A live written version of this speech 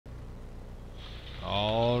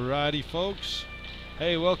Alrighty, folks.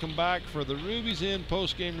 Hey, welcome back for the Ruby's Inn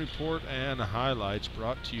post-game report and highlights,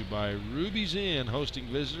 brought to you by Ruby's Inn, hosting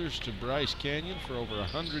visitors to Bryce Canyon for over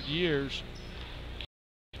 100 years.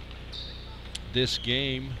 This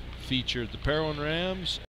game featured the Parowan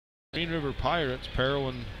Rams and Green River Pirates.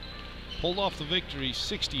 Parowan pulled off the victory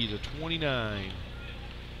 60-29.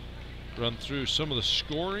 Run through some of the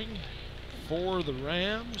scoring for the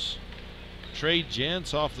Rams. Trey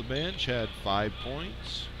Jantz off the bench had 5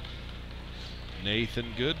 points. Nathan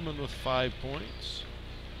Goodman with 5 points.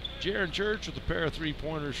 Jaron Church with a pair of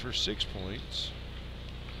 3-pointers for 6 points.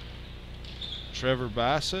 Trevor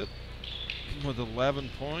Bassett with 11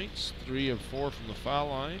 points, 3 of 4 from the foul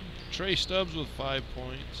line. Trey Stubbs with 5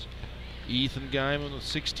 points. Ethan Guyman with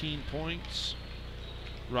 16 points.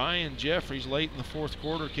 Ryan Jeffries late in the fourth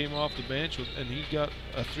quarter came off the bench and he got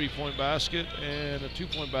a 3-point basket and a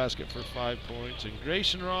 2-point basket for 5 points. And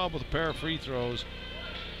Grayson Robb with a pair of free throws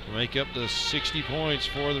to make up the 60 points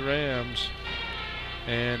for the Rams.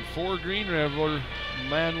 And for Green River,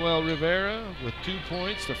 Manuel Rivera with 2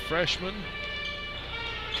 points, the freshman.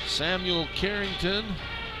 Samuel Carrington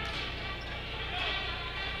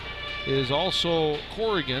is also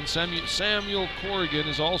Corrigan. Samuel Corrigan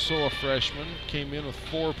is also a freshman, came in with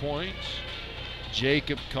 4 points.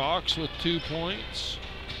 Jacob Cox with 2 points.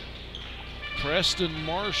 Preston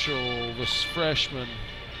Marshall, the freshman,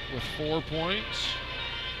 with 4 points.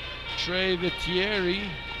 Trey Vittieri,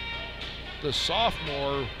 the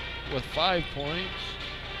sophomore, with 5 points.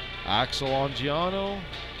 Axel Angiano,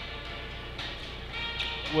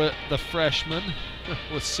 with the freshman,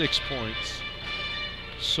 with 6 points.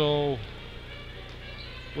 So,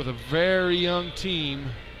 with a very young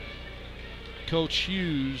team, Coach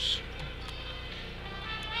Hughes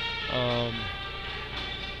has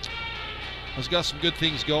got some good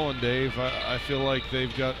things going, Dave. I feel like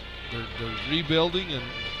they're rebuilding, and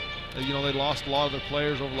you know, they lost a lot of their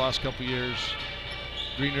players over the last couple of years.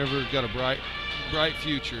 Green River's got a bright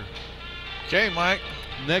future. Okay, Mike.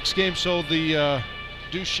 Next game, so the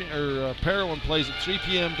Parowan plays at 3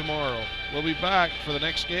 p.m. tomorrow. We'll be back for the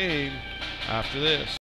next game after this.